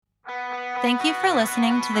Thank you for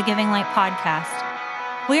listening to the Giving Light podcast.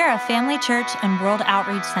 We are a family church and world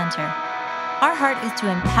outreach center. Our heart is to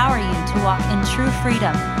empower you to walk in true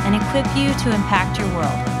freedom and equip you to impact your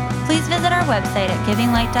world. Please visit our website at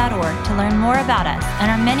givinglight.org to learn more about us and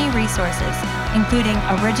our many resources, including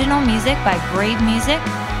original music by Brave Music,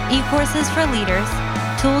 e-courses for leaders,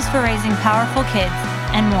 tools for raising powerful kids,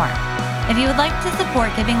 and more. If you would like to support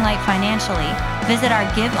Giving Light financially, visit our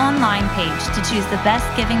Give Online page to choose the best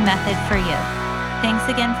giving method for you. Thanks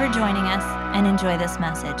again for joining us, and enjoy this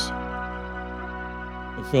message.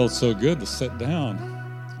 It feels so good to sit down.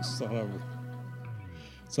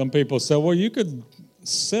 Some people say, well, you could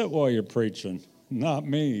sit while you're preaching. Not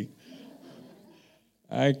me.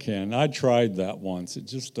 I can. I tried that once. It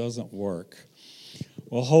just doesn't work.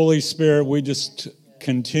 Well, Holy Spirit, we just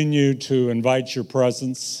continue to invite your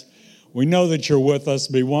presence. We know that you're with us,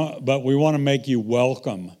 but we want to make you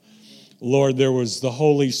welcome. Lord, there was the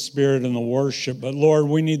Holy Spirit in the worship, but Lord,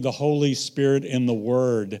 we need the Holy Spirit in the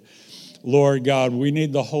Word. Lord God, we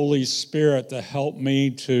need the Holy Spirit to help me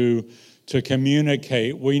to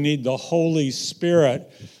communicate. We need the Holy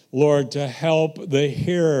Spirit, Lord, to help the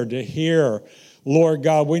hearer to hear. Lord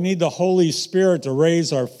God, we need the Holy Spirit to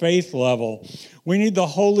raise our faith level. We need the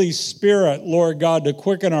Holy Spirit, Lord God, to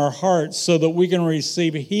quicken our hearts so that we can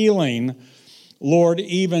receive healing, Lord,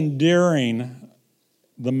 even during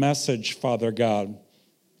the message, Father God.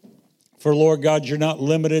 For Lord God, you're not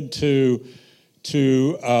limited to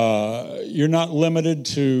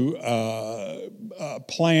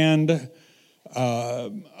planned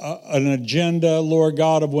an agenda, Lord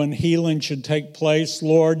God, of when healing should take place.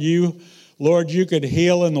 Lord, you could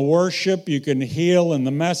heal in the worship. You can heal in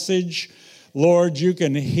the message. Lord, you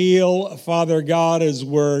can heal, Father God, as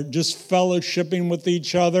we're just fellowshipping with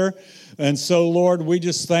each other. And so, Lord, we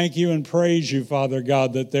just thank you and praise you, Father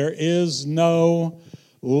God, that there is no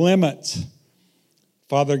limit,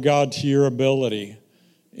 Father God, to your ability.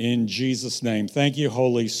 In Jesus' name. Thank you,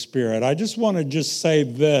 Holy Spirit. I just want to say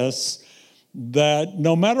this, that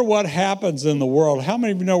no matter what happens in the world, how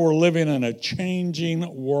many of you know we're living in a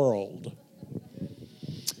changing world?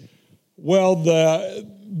 Well,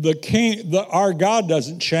 our God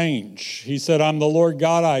doesn't change. He said, I'm the Lord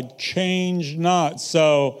God, I change not.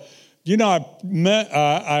 So, you know,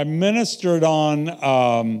 I ministered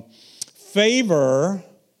on favor,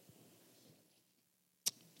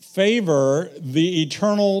 the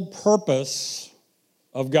eternal purpose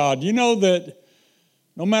of God. You know that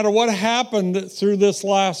no matter what happened through this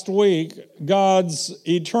last week, God's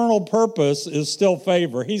eternal purpose is still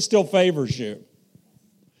favor. He still favors you.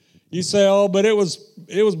 You say, oh, but it was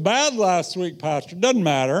bad last week, Pastor. Doesn't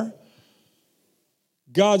matter.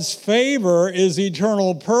 God's favor is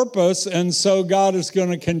eternal purpose, and so God is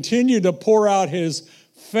going to continue to pour out his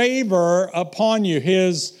favor upon you.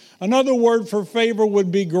 Another word for favor would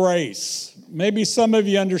be grace. Maybe some of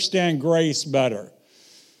you understand grace better.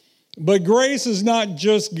 But grace is not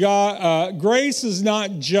just God's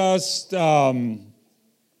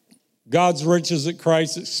riches at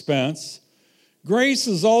Christ's expense. Grace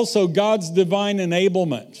is also God's divine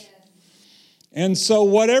enablement. And so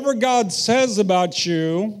whatever God says about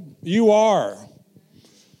you, you are.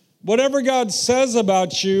 Whatever God says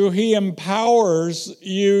about you, he empowers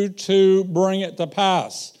you to bring it to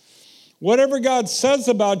pass. Whatever God says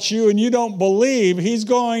about you and you don't believe, he's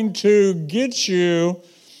going to get you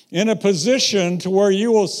in a position to where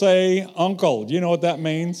you will say, Uncle. Do you know what that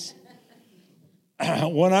means?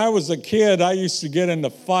 When I was a kid, I used to get into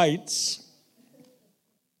fights.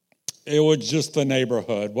 It was just the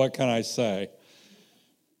neighborhood. What can I say?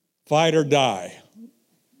 Fight or die.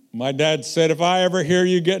 My dad said, if I ever hear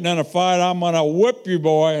you getting in a fight, I'm going to whip you,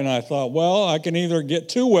 boy. And I thought, well, I can either get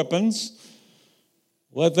 2 whippings,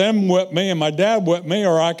 let them whip me and my dad whip me,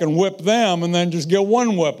 or I can whip them and then just get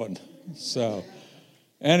 1 whipping. So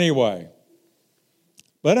anyway.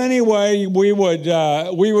 But anyway, we would try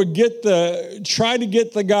to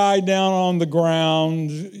get the guy down on the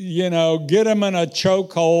ground, you know, get him in a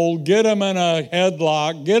chokehold, get him in a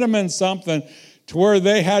headlock, get him in something to where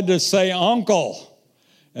they had to say, Uncle.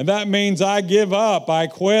 And that means I give up, I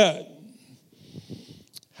quit.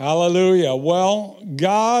 Hallelujah. Well,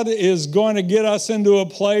 God is going to get us into a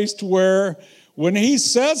place to where when he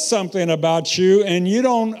says something about you and you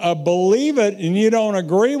don't believe it and you don't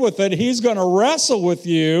agree with it, he's going to wrestle with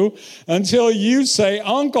you until you say,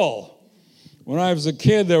 Uncle. When I was a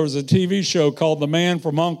kid, there was a TV show called The Man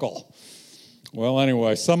from U.N.C.L.E. Well,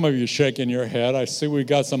 anyway, some of you shaking your head. I see we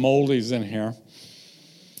got some oldies in here.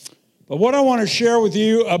 But what I want to share with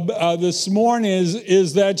you this morning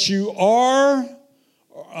is that you are,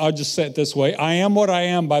 I'll just say it this way, I am what I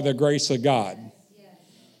am by the grace of God.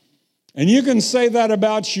 And you can say that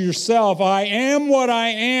about yourself. I am what I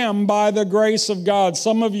am by the grace of God.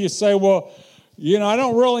 Some of you say, well, I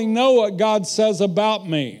don't really know what God says about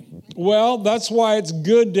me. Well, that's why it's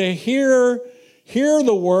good to hear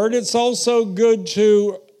the word. It's also good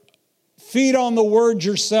to feed on the word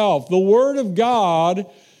yourself. The word of God,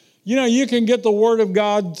 you can get the word of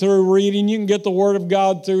God through reading. You can get the word of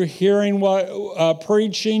God through hearing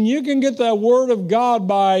preaching. You can get that word of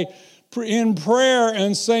God in prayer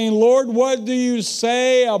and saying, Lord, what do you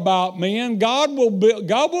say about me? And God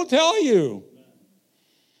will tell you.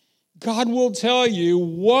 God will tell you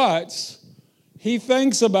what he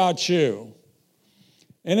thinks about you.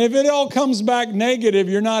 And if it all comes back negative,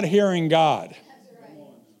 you're not hearing God.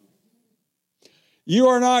 You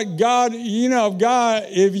are not God. God,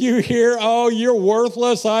 if you hear, oh, you're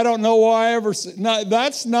worthless, I don't know why I ever. No,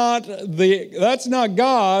 that's not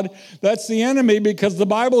God. That's the enemy, because the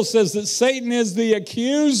Bible says that Satan is the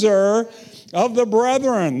accuser of the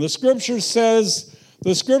brethren. The scripture says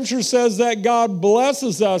that God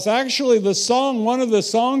blesses us. Actually, one of the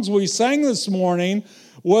songs we sang this morning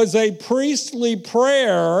was a priestly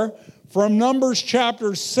prayer from Numbers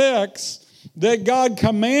chapter 6 that God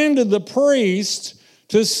commanded the priest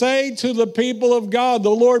to say to the people of God, the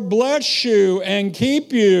Lord bless you and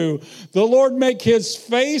keep you. The Lord make his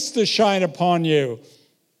face to shine upon you.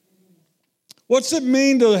 What's it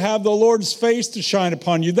mean to have the Lord's face to shine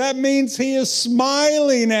upon you? That means he is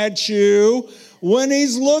smiling at you when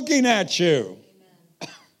he's looking at you.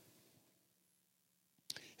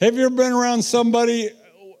 Have you ever been around somebody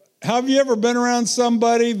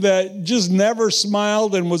that just never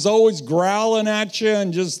smiled and was always growling at you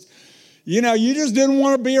and just, you just didn't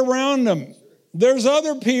want to be around them? There's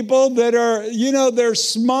other people that are, they're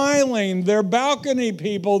smiling. They're balcony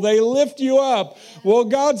people. They lift you up. Well,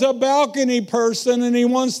 God's a balcony person, and he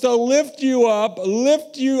wants to lift you up,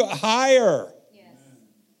 lift you higher.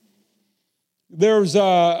 There's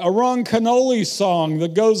a Ron Canoli song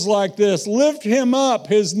that goes like this: lift him up,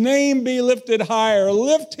 his name be lifted higher.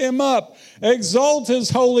 Lift him up, exalt his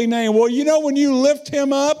holy name. Well, when you lift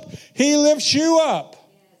him up, he lifts you up.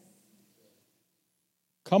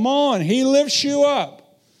 Come on, he lifts you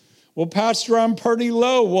up. Well, Pastor, I'm pretty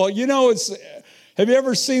low. Well, have you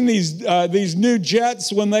ever seen these new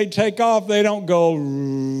jets when they take off? They don't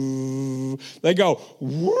go, they go,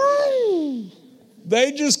 woo.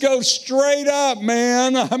 They just go straight up,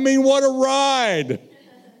 man. I mean, what a ride.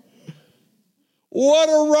 What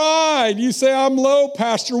a ride. You say, I'm low,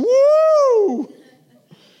 Pastor. Woo!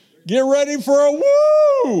 Get ready for a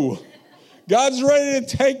woo. God's ready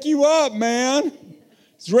to take you up, man.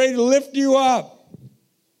 He's ready to lift you up.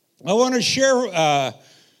 I want to share,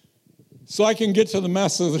 so I can get to the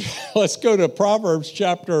message. Let's go to Proverbs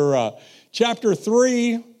chapter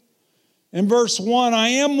 3. In verse 1, I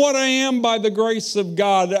am what I am by the grace of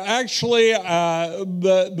God. Actually,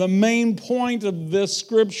 the main point of this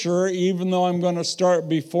scripture, even though I'm going to start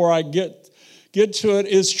before I get to it,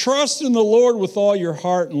 is trust in the Lord with all your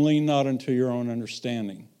heart and lean not unto your own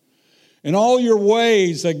understanding. In all your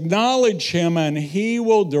ways, acknowledge him, and he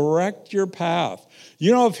will direct your path.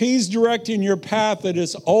 If he's directing your path, it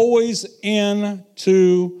is always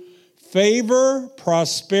into favor,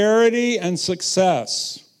 prosperity, and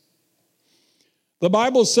success. The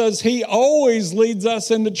Bible says he always leads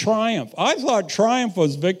us into triumph. I thought triumph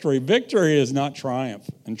was victory. Victory is not triumph,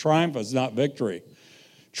 and triumph is not victory.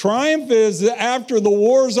 Triumph is after the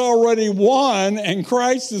war's already won and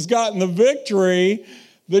Christ has gotten the victory.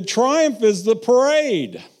 The triumph is the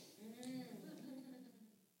parade.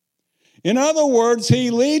 In other words,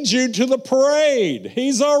 he leads you to the parade.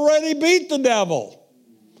 He's already beat the devil.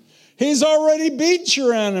 He's already beat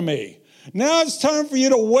your enemy. Now it's time for you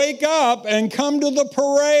to wake up and come to the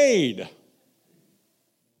parade.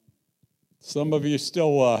 Some of you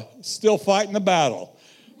still fighting the battle.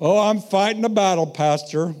 Oh, I'm fighting the battle,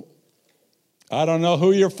 Pastor. I don't know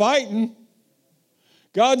who you're fighting.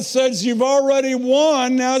 God says you've already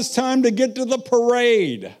won. Now it's time to get to the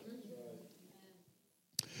parade.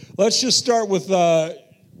 Let's just start with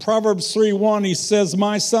Proverbs 3:1. He says,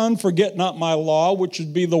 my son, forget not my law, which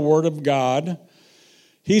would be the word of God.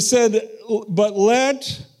 He said, but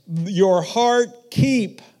let your heart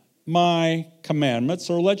keep my commandments,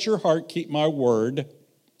 or let your heart keep my word.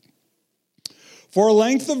 For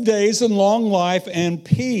length of days and long life and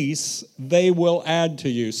peace they will add to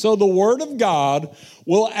you. So the word of God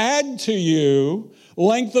will add to you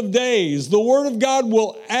length of days. The word of God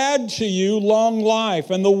will add to you long life.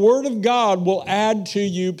 And the word of God will add to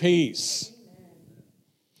you peace.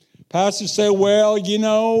 Pastors say, well,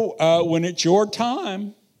 when it's your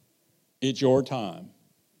time, it's your time.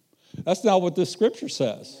 That's not what this scripture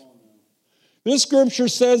says. This scripture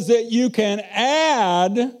says that you can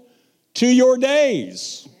add to your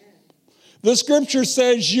days. The scripture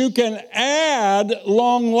says you can add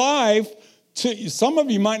long life to, some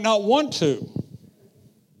of you might not want to.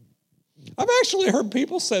 I've actually heard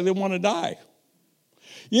people say they want to die.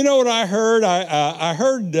 You know what I heard? I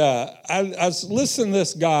was listening to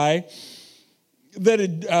this guy that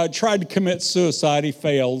had tried to commit suicide. He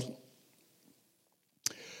failed.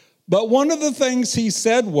 But one of the things he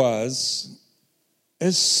said was,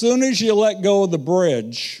 as soon as you let go of the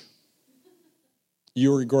bridge,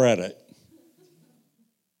 you regret it.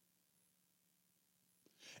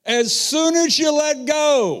 As soon as you let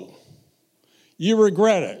go, you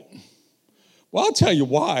regret it. Well, I'll tell you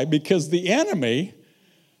why. Because the enemy,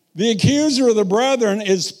 the accuser of the brethren,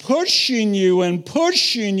 is pushing you and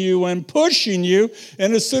pushing you and pushing you.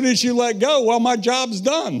 And as soon as you let go, well, my job's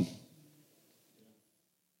done.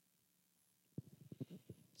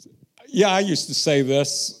 Yeah, I used to say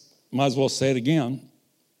this. Might as well say it again.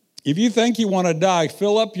 If you think you want to die,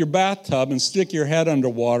 fill up your bathtub and stick your head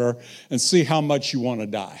underwater and see how much you want to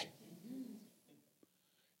die.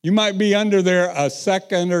 You might be under there a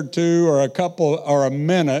second or two or a couple or a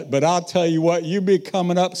minute, but I'll tell you what, you'll be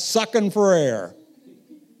coming up sucking for air.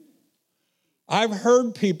 I've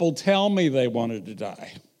heard people tell me they wanted to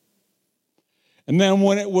die. And then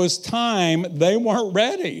when it was time, they weren't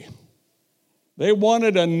ready. They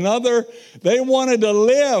wanted to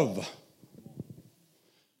live.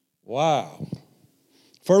 Wow.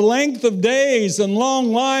 For length of days and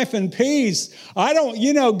long life and peace.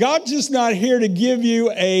 God's just not here to give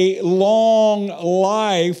you a long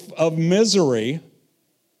life of misery.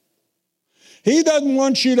 He doesn't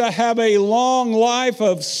want you to have a long life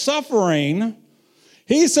of suffering.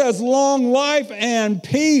 He says long life and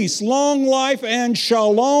peace, long life and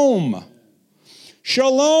shalom.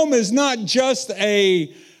 Shalom is not just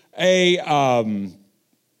an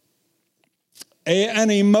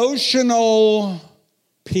emotional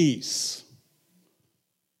peace.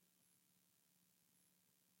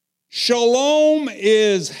 Shalom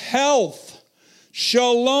is health.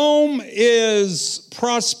 Shalom is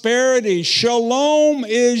prosperity. Shalom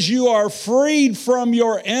is you are freed from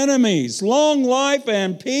your enemies. Long life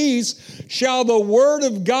and peace shall the word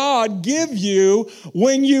of God give you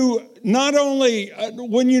when you not only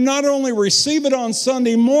receive it on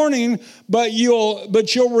Sunday morning, but you'll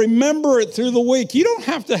remember it through the week. You don't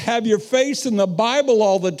have to have your face in the Bible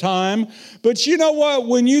all the time, but you know what?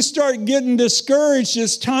 When you start getting discouraged,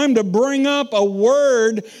 it's time to bring up a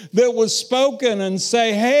word that was spoken and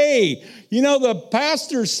say, hey, the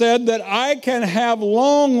pastor said that I can have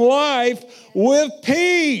long life with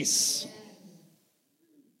peace.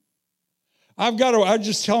 I was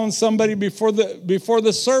just telling somebody before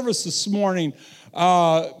the service this morning,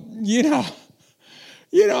 you know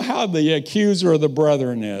how the accuser of the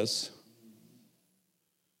brethren is.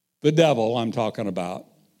 The devil I'm talking about.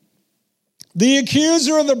 The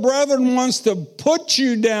accuser of the brethren wants to put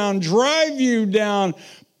you down, drive you down,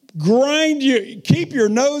 grind you, keep your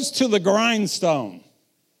nose to the grindstone.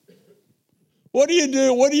 What do you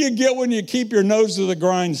do? What do you get when you keep your nose to the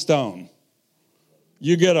grindstone?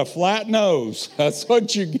 You get a flat nose. That's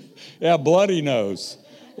what you get. Yeah, bloody nose.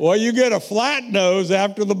 Well, you get a flat nose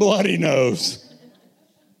after the bloody nose.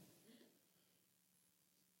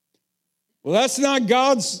 Well, that's not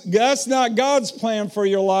God's plan for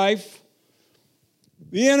your life.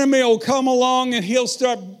 The enemy will come along and he'll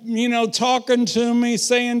start, talking to me,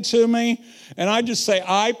 saying to me, and I just say,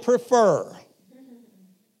 I prefer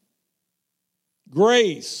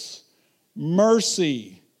grace,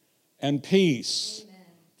 mercy, and peace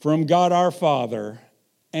from God our Father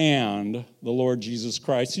and the Lord Jesus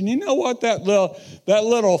Christ. And you know what? That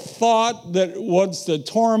little thought that wants to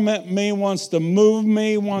torment me, wants to move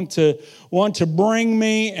me, want to bring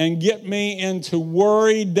me and get me into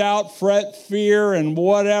worry, doubt, fret, fear, and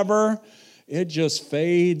whatever, it just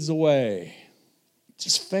fades away. It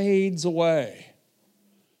just fades away.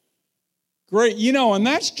 Great, and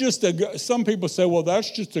that's just some people say, well, that's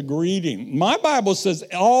just a greeting. My Bible says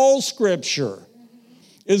all Scripture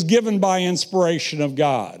is given by inspiration of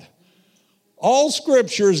God. All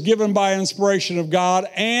Scripture is given by inspiration of God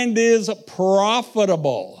and is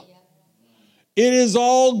profitable. It is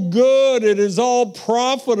all good. It is all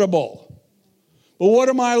profitable. But what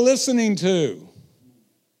am I listening to?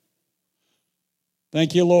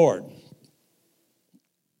 Thank you, Lord.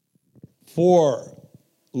 For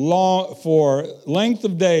length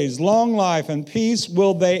of days, long life, and peace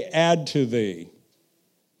will they add to thee.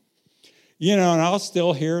 And I'll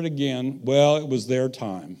still hear it again. Well, it was their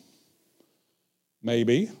time.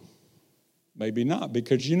 Maybe. Maybe not,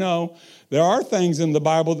 because there are things in the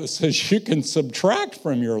Bible that says you can subtract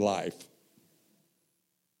from your life.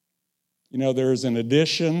 There's an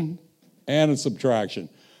addition and a subtraction.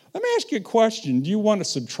 Let me ask you a question. Do you want to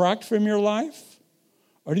subtract from your life,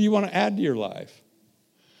 or do you want to add to your life?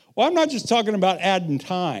 Well, I'm not just talking about adding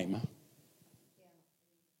time.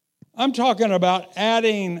 I'm talking about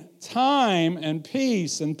adding time and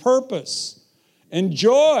peace and purpose and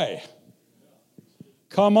joy.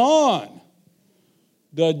 Come on.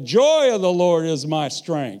 The joy of the Lord is my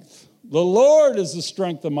strength. The Lord is the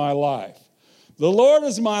strength of my life. The Lord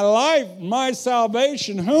is my life, my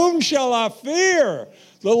salvation. Whom shall I fear?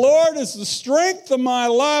 The Lord is the strength of my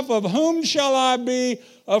life. Of whom shall I be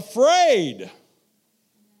afraid?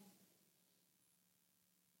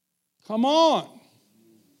 Come on.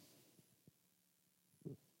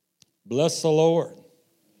 Bless the Lord.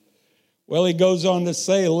 Well, he goes on to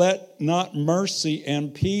say, let not mercy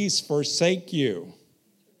and peace forsake you.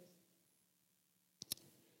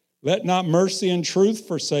 Let not mercy and truth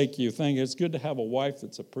forsake you. Think it's good to have a wife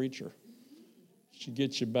that's a preacher. She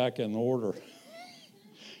gets you back in order.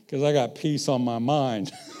 Because I got peace on my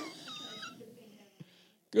mind.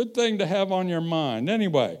 Good thing to have on your mind.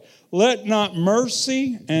 Anyway, let not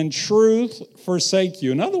mercy and truth forsake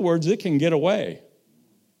you. In other words, it can get away.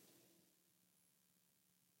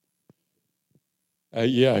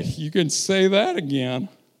 Yeah, you can say that again.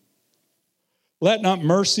 Let not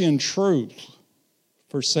mercy and truth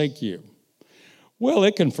forsake you. Well,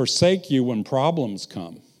 it can forsake you when problems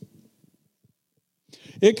come.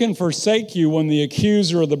 It can forsake you when the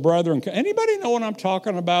accuser of the brethren. Anybody know what I'm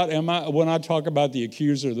talking about? When I talk about the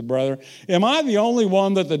accuser of the brethren? Am I the only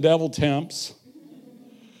one that the devil tempts?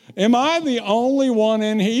 Am I the only one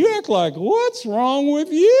in here? You act like, what's wrong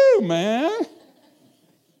with you, man?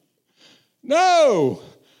 No.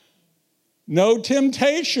 No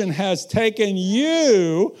temptation has taken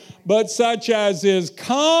you, but such as is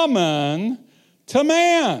common to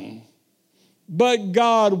man. But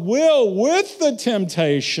God will, with the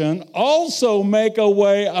temptation, also make a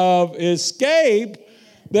way of escape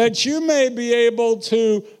that you may be able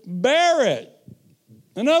to bear it.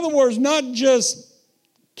 In other words, not just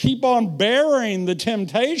keep on bearing the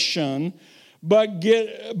temptation, but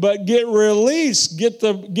get released, get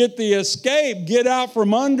the escape, get out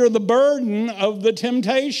from under the burden of the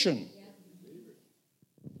temptation.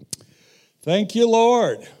 Thank you,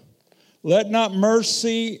 Lord. Let not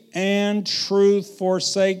mercy and truth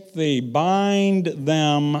forsake thee. Bind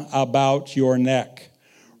them about your neck.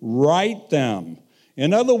 Write them.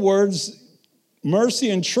 In other words,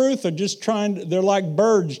 mercy and truth are just they're like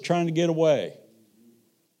birds trying to get away.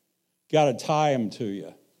 Got to tie them to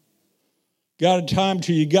you. Got to tie them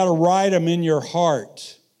to you. You got to write them in your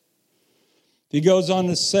heart. He goes on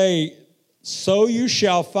to say, so you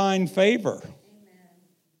shall find favor.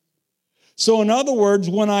 So in other words,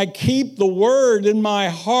 when I keep the word in my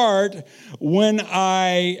heart, when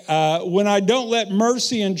I don't let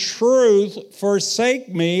mercy and truth forsake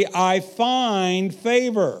me, I find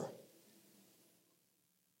favor.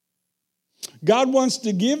 God wants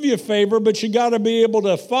to give you favor, but you got to be able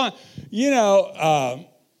to find,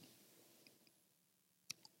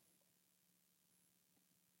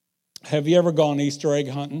 have you ever gone Easter egg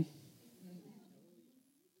hunting?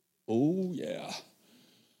 Oh, yeah.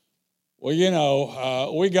 Well,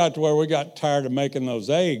 we got to where we got tired of making those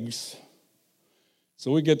eggs.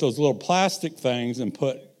 So we get those little plastic things and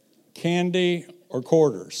put candy or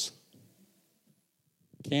quarters.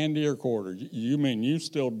 Candy or quarters. You mean you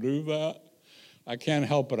still do that? I can't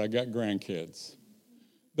help it. I got grandkids.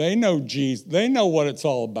 They know Jesus. They know what it's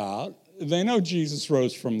all about. They know Jesus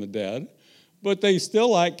rose from the dead. But they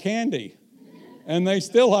still like candy. And they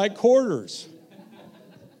still like quarters.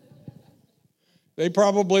 They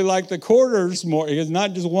probably like the quarters more. It's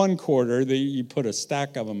not just one quarter. You put a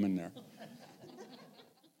stack of them in there.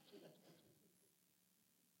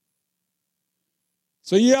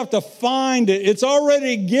 So you have to find it. It's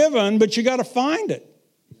already given, but you got to find it.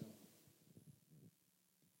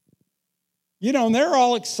 And they're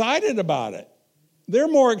all excited about it. They're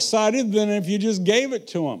more excited than if you just gave it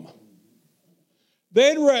to them.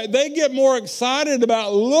 They get more excited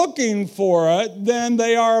about looking for it than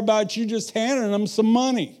they are about you just handing them some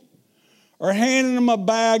money. Or handing them a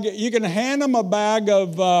bag. You can hand them a bag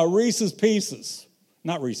of Reese's Pieces.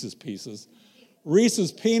 Not Reese's Pieces.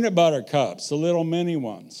 Reese's Peanut Butter Cups, the little mini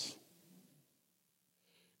ones.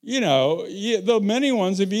 The mini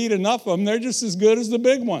ones, if you eat enough of them, they're just as good as the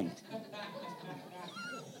big one.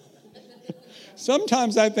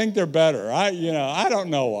 Sometimes I think they're better. I don't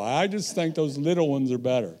know why. I just think those little ones are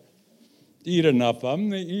better. Eat enough of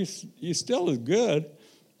them, you still as good.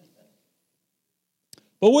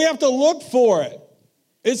 But we have to look for it.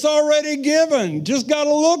 It's already given. Just got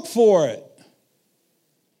to look for it.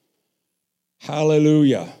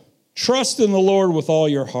 Hallelujah. Trust in the Lord with all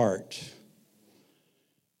your heart.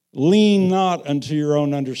 Lean not unto your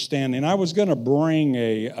own understanding. I was going to bring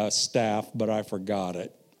a staff, but I forgot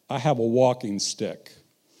it. I have a walking stick.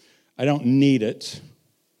 I don't need it.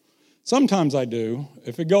 Sometimes I do.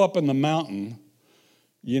 If we go up in the mountain,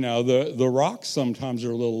 the rocks sometimes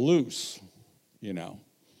are a little loose,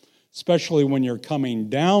 Especially when you're coming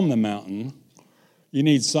down the mountain, you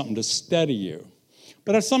need something to steady you.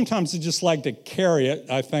 But sometimes I just like to carry it.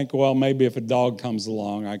 I think, well, maybe if a dog comes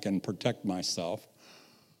along, I can protect myself.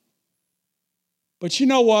 But you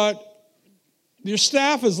know what? Your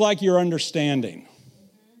staff is like your understanding.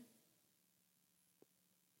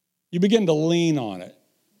 You begin to lean on it.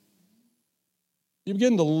 You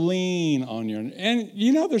begin to lean on and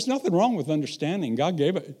there's nothing wrong with understanding. God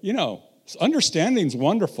gave it. Understanding's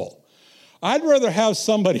wonderful. I'd rather have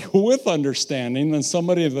somebody with understanding than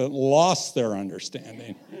somebody that lost their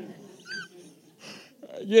understanding.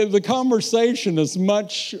 The conversation is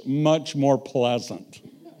much, much more pleasant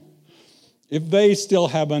if they still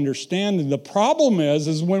have understanding. The problem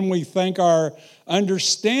is when we think our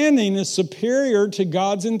understanding is superior to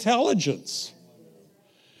God's intelligence.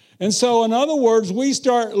 And so, in other words, we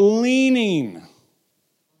start leaning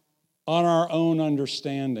on our own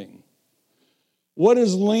understanding. What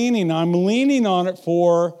is leaning? I'm leaning on it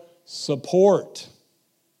for support.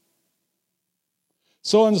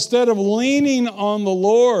 So instead of leaning on the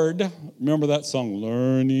Lord, remember that song,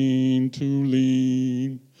 learning to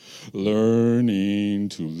lean, I'm learning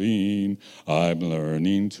to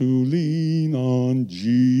lean on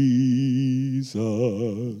Jesus,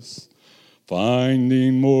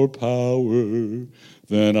 finding more power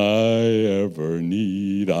than I ever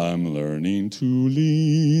need. I'm learning to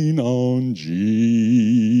lean on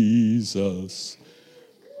Jesus.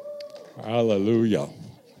 Hallelujah.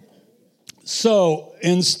 So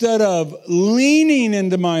instead of leaning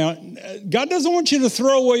into my own, God doesn't want you to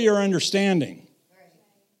throw away your understanding.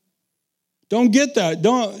 Don't get that.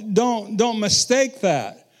 Don't mistake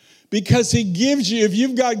that. Because he gives you, if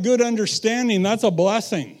you've got good understanding, that's a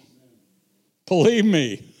blessing. Believe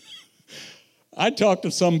me. I talk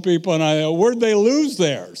to some people and where'd they lose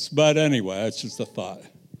theirs? But anyway, that's just a thought.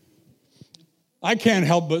 I can't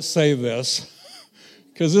help but say this,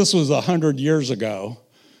 because this was 100 years ago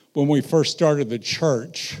when we first started the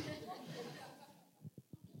church.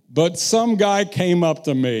 But some guy came up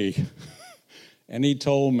to me and he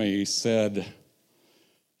told me,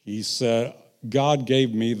 he said, God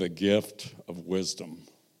gave me the gift of wisdom.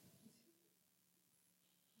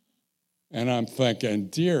 And I'm thinking,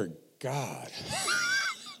 dear God,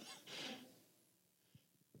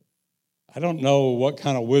 I don't know what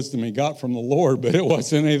kind of wisdom he got from the Lord, but it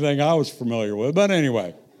wasn't anything I was familiar with. But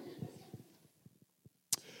anyway.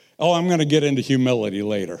 I'm going to get into humility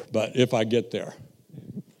later, but if I get there.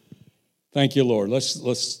 Thank you, Lord.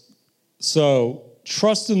 So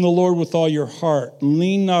trust in the Lord with all your heart.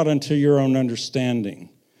 Lean not unto your own understanding.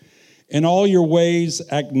 In all your ways,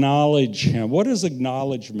 acknowledge him. What does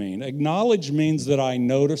acknowledge mean? Acknowledge means that I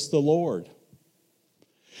notice the Lord.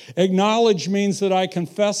 Acknowledge means that I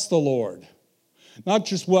confess the Lord. Not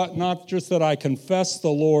just that I confess the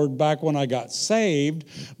Lord back when I got saved,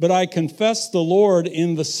 but I confess the Lord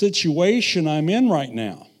in the situation I'm in right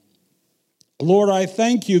now. Lord, I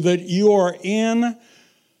thank you that you are in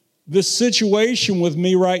this situation with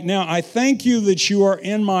me right now. I thank you that you are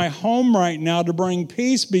in my home right now to bring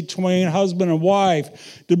peace between husband and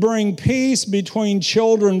wife, to bring peace between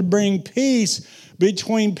children, to bring peace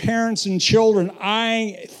between parents and children.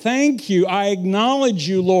 I thank you. I acknowledge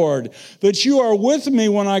you, Lord, that you are with me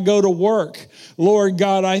when I go to work. Lord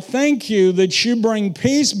God, I thank you that you bring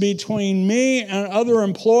peace between me and other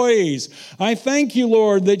employees. I thank you,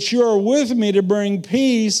 Lord, that you are with me to bring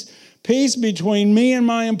peace between me and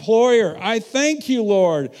my employer. I thank you,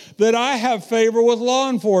 Lord, that I have favor with law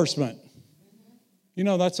enforcement.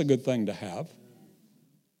 That's a good thing to have.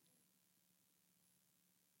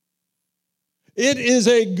 It is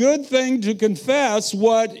a good thing to confess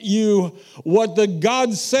what the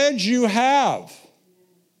God said you have.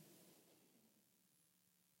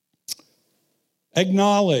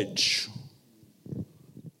 Acknowledge.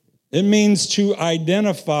 It means to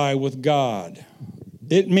identify with God.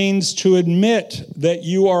 It means to admit that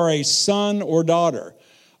you are a son or daughter.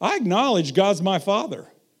 I acknowledge God's my father.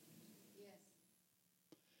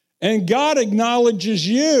 And God acknowledges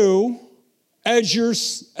you as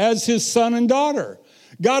his son and daughter.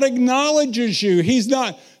 God acknowledges you. He's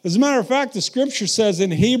not, as a matter of fact, the scripture says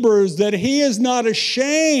in Hebrews that he is not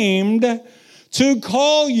ashamed to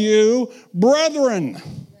call you brethren.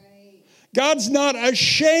 Right. God's not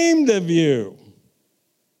ashamed of you.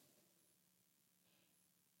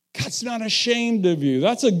 God's not ashamed of you.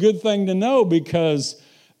 That's a good thing to know, because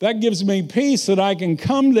that gives me peace that I can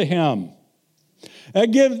come to him.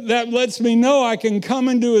 That lets me know I can come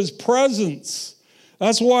into his presence.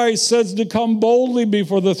 That's why he says to come boldly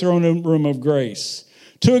before the throne room of grace.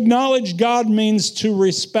 To acknowledge God means to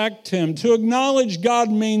respect him. To acknowledge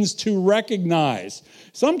God means to recognize.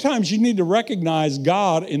 Sometimes you need to recognize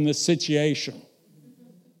God in this situation.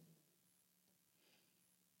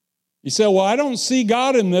 You say, well, I don't see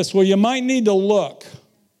God in this. Well, you might need to look.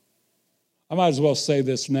 I might as well say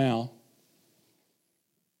this now.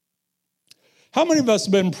 How many of us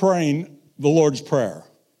have been praying the Lord's Prayer?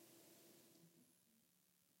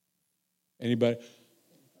 Anybody?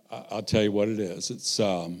 I'll tell you what it is. It's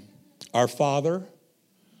Our Father,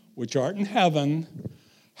 which art in heaven,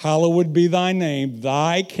 hallowed be thy name.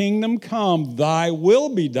 Thy kingdom come, thy will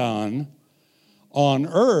be done on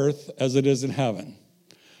earth as it is in heaven.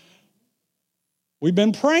 We've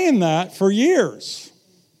been praying that for years.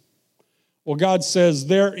 Well, God says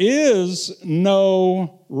there is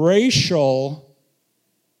no racial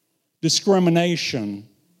discrimination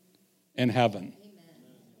in heaven.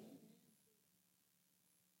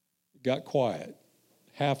 Got quiet.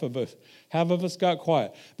 Half of us got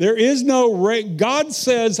quiet. There is no God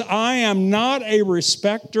says, I am not a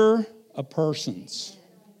respecter of persons.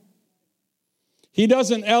 He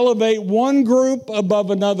doesn't elevate one group above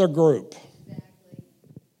another group.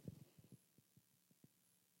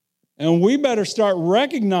 And we better start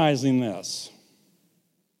recognizing this,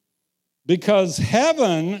 because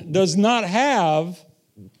heaven does not have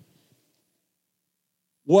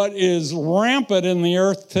what is rampant in the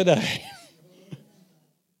earth today.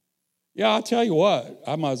 Yeah, I'll tell you what,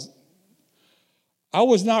 I was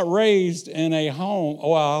not raised in a home,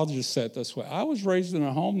 well, I'll just say it this way. I was raised in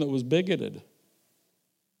a home that was bigoted. It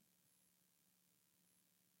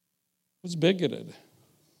was bigoted.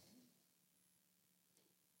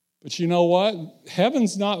 But you know what?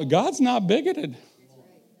 God's not bigoted.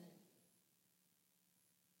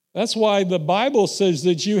 That's why the Bible says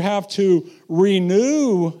that you have to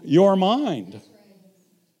renew your mind.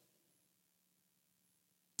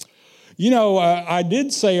 You know, I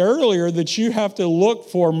did say earlier that you have to look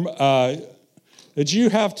for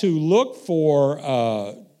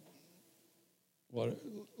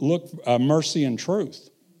mercy and truth.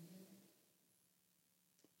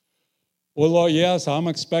 Well, Lord, yes, I'm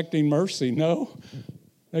expecting mercy. No,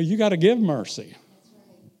 you got to give mercy.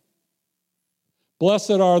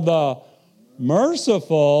 Blessed are the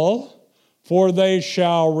merciful, for they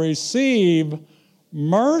shall receive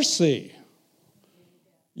mercy.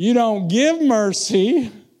 You don't give mercy,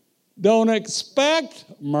 don't expect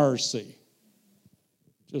mercy.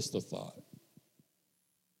 Just a thought.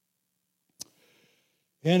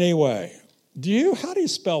 Anyway, how do you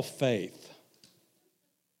spell faith?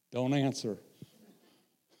 Don't answer.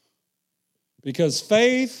 Because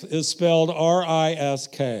faith is spelled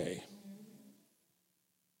R-I-S-K.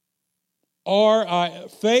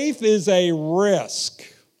 Faith is a risk.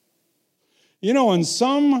 You know, in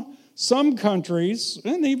some countries,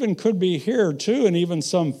 and even could be here too, and even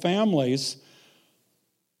some families,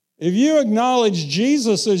 if you acknowledge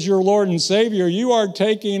Jesus as your Lord and Savior, you are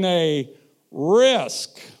taking a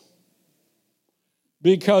risk.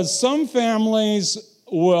 Because some families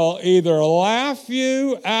will either laugh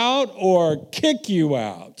you out or kick you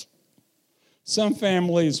out. Some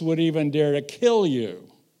families would even dare to kill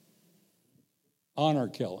you. Honor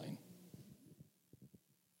killing.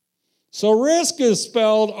 So risk is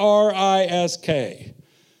spelled R-I-S-K.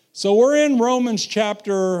 So we're in Romans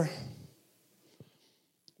chapter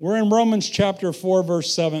 4,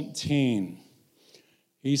 verse 17.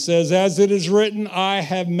 He says, as it is written, I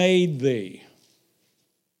have made thee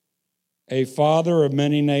a father of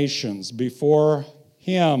many nations, before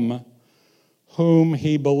him whom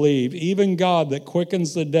he believed, even God that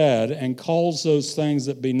quickens the dead and calls those things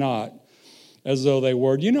that be not as though they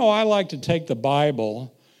were. You know, I like to take the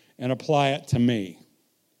Bible and apply it to me.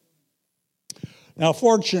 Now,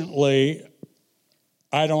 fortunately,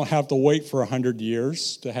 I don't have to wait for 100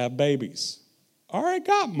 years to have babies. I already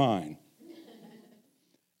got mine.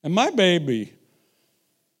 And my baby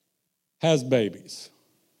has babies.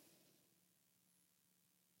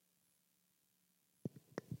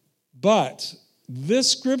 But this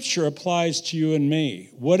scripture applies to you and me.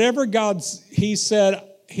 Whatever God said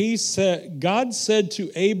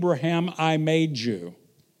to Abraham, I made you.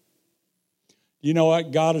 You know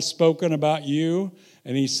what? God has spoken about you,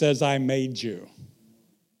 and he says, I made you.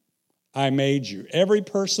 I made you. Every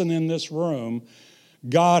person in this room,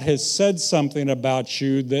 God has said something about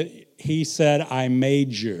you that he said, I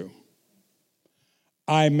made you.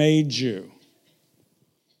 I made you.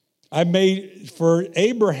 For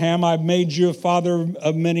Abraham, I've made you a father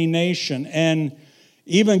of many nations. And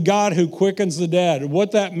even God who quickens the dead.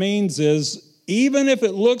 What that means is, even if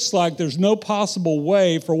it looks like there's no possible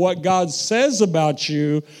way for what God says about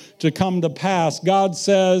you to come to pass, God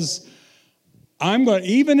says,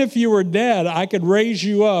 even if you were dead, I could raise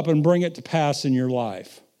you up and bring it to pass in your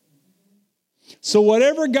life. So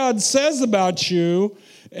whatever God says about you,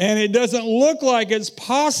 and it doesn't look like it's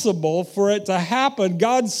possible for it to happen,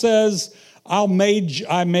 God says, I made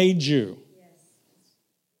you.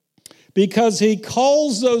 Because he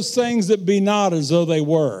calls those things that be not as though they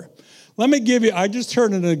were. Let me give you, I just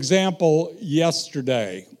heard an example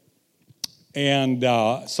yesterday, and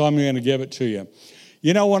so I'm going to give it to you.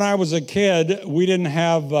 You know, when I was a kid,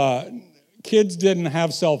 kids didn't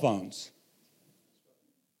have cell phones.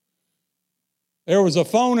 There was a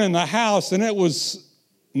phone in the house, and it was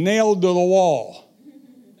nailed to the wall.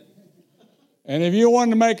 And if you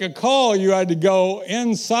wanted to make a call, you had to go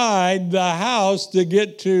inside the house to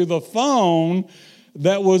get to the phone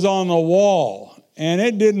that was on the wall. And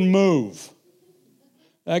it didn't move.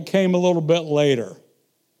 That came a little bit later.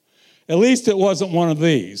 At least it wasn't one of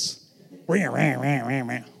these. It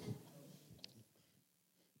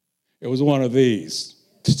was one of these.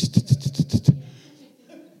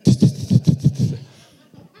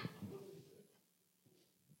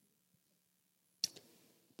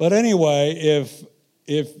 But anyway,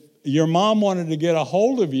 if your mom wanted to get a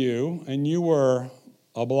hold of you and you were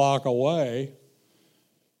a block away,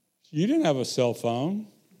 you didn't have a cell phone.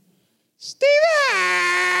 Steven!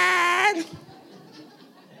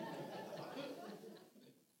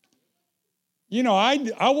 You know,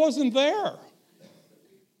 I wasn't there.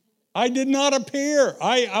 I did not appear.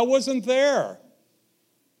 I wasn't there.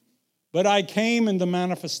 But I came into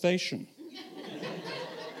manifestation.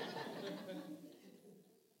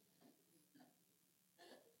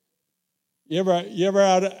 You ever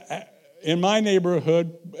had, in my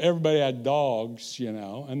neighborhood, everybody had dogs, you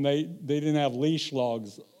know, and they didn't have leash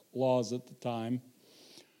laws at the time.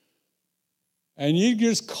 And you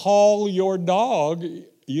just call your dog.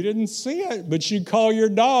 You didn't see it, but you call your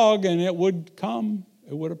dog and it would come.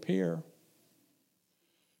 It would appear.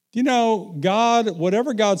 You know, God,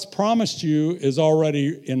 whatever God's promised you is already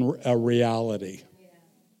in a reality. Yeah.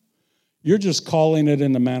 You're just calling it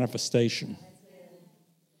into manifestation.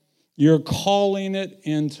 You're calling it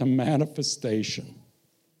into manifestation.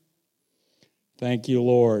 Thank you,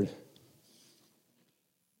 Lord.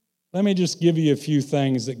 Let me just give you a few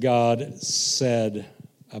things that God said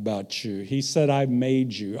about you. He said, I've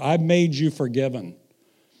made you. I've made you forgiven.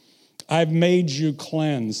 I've made you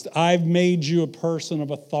cleansed. I've made you a person of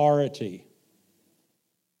authority.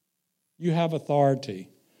 You have authority.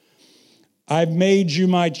 I've made you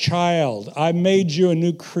my child. I've made you a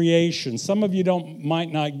new creation. Some of you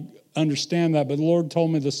might not understand that, but the Lord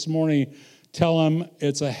told me this morning, tell him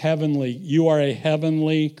you are a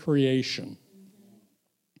heavenly creation.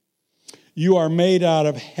 You are made out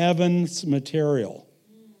of heaven's material.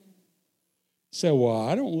 You say, well,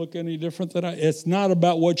 I don't look any different than it's not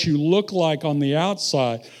about what you look like on the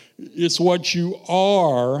outside. It's what you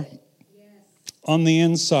are on the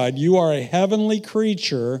inside. You are a heavenly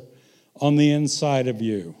creature on the inside of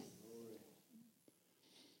you.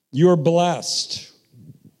 You're blessed.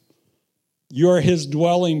 You're his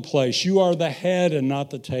dwelling place. You are the head and not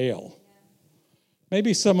the tail.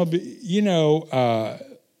 Maybe some of you know,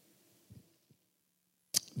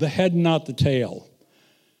 the head, not the tail.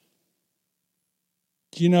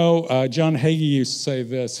 You know, John Hagee used to say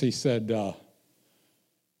this. He said,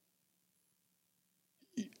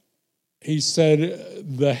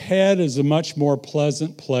 the head is a much more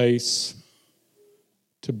pleasant place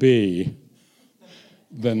to be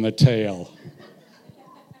than the tail.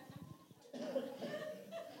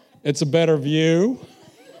 It's a better view,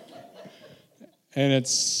 and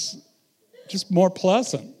it's just more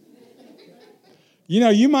pleasant. You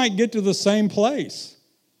know, you might get to the same place.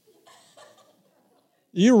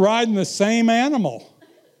 You're riding the same animal.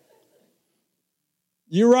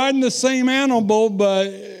 You're riding the same animal,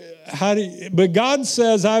 but God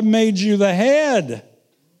says, I've made you the head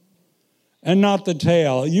and not the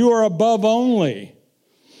tail. You are above only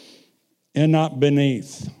and not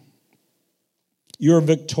beneath. You're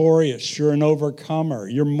victorious. You're an overcomer.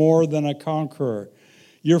 You're more than a conqueror.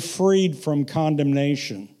 You're freed from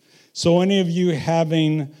condemnation. So any of you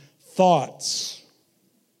having thoughts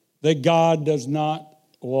that God does not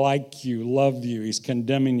like you, love you, he's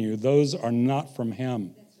condemning you, those are not from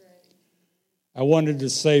him. That's right. I wanted to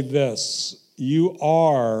say this. You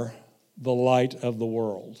are the light of the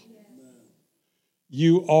world.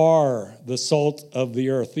 You are the salt of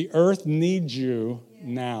the earth. The earth needs you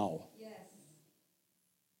now.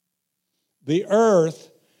 The earth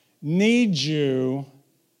needs you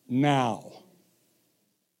now.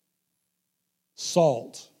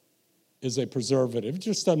 Salt is a preservative. It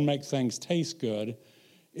just doesn't make things taste good.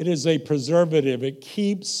 It is a preservative. It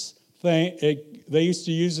keeps they used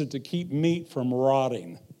to use it to keep meat from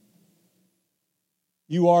rotting.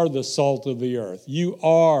 You are the salt of the earth. You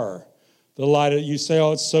are the light. You say,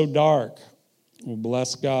 oh, it's so dark. Well,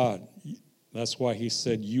 bless God. That's why he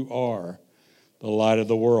said you are the light of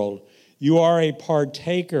the world. You are a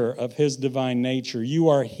partaker of his divine nature. You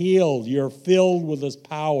are healed. You're filled with his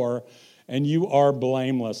power, and you are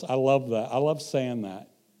blameless. I love that. I love saying that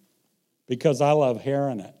because I love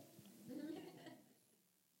hearing it.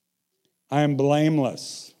 I am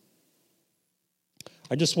blameless.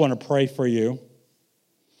 I just want to pray for you.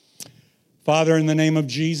 Father, in the name of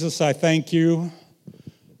Jesus, I thank you,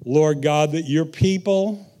 Lord God, that your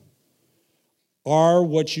people are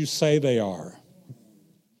what you say they are.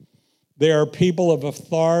 They are people of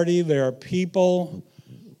authority. They are people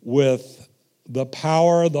with the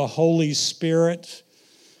power of the Holy Spirit.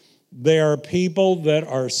 They are people that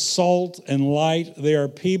are salt and light. They are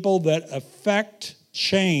people that affect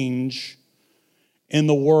change in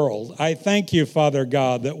the world. I thank you, Father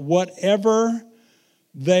God, that whatever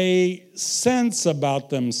they sense about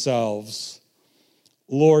themselves,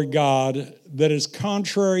 Lord God, that is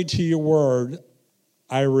contrary to your word,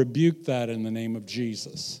 I rebuke that in the name of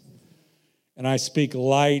Jesus. And I speak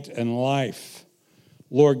light and life,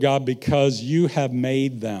 Lord God, because you have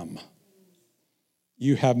made them.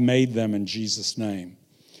 You have made them in Jesus' name.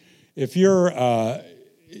 If you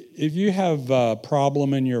have a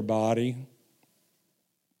problem in your body,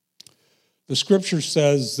 the scripture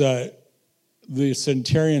says that the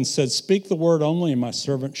centurion said, speak the word only and my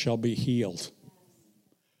servant shall be healed.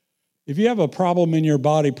 If you have a problem in your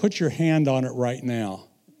body, put your hand on it right now.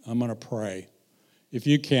 I'm going to pray. If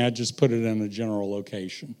you can't, just put it in a general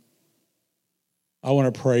location. I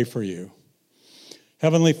want to pray for you.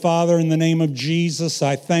 Heavenly Father, in the name of Jesus,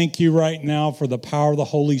 I thank you right now for the power of the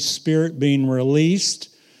Holy Spirit being released.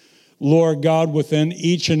 Lord God, within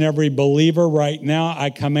each and every believer right now, I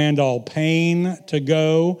command all pain to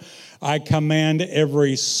go. I command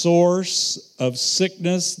every source of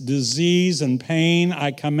sickness, disease, and pain, I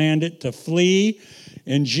command it to flee.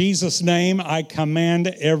 In Jesus' name, I command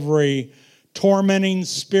every tormenting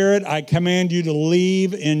spirit, I command you to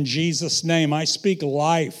leave in Jesus' name. I speak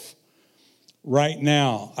life right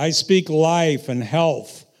now. I speak life and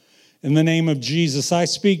health in the name of Jesus. I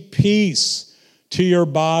speak peace to your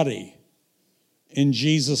body in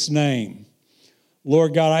Jesus' name.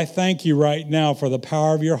 Lord God, I thank you right now for the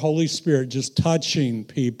power of your Holy Spirit just touching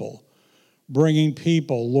people, bringing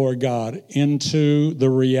people, Lord God, into the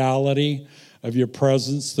reality of your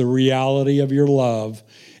presence, the reality of your love.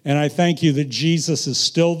 And I thank you that Jesus is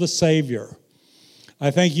still the Savior.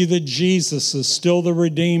 I thank you that Jesus is still the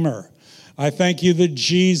Redeemer. I thank you that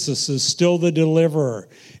Jesus is still the Deliverer.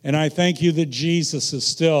 And I thank you that Jesus is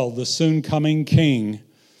still the soon-coming King.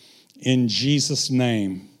 In Jesus'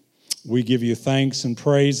 name, we give you thanks and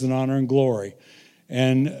praise and honor and glory.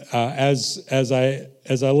 And as I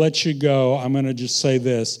let you go, I'm going to just say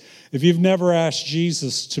this. If you've never asked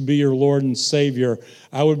Jesus to be your Lord and Savior,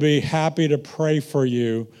 I would be happy to pray for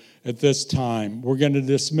you at this time. We're going to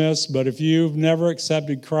dismiss, but if you've never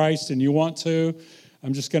accepted Christ and you want to,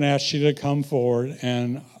 I'm just going to ask you to come forward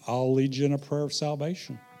and I'll lead you in a prayer of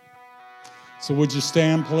salvation. So would you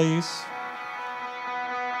stand, please?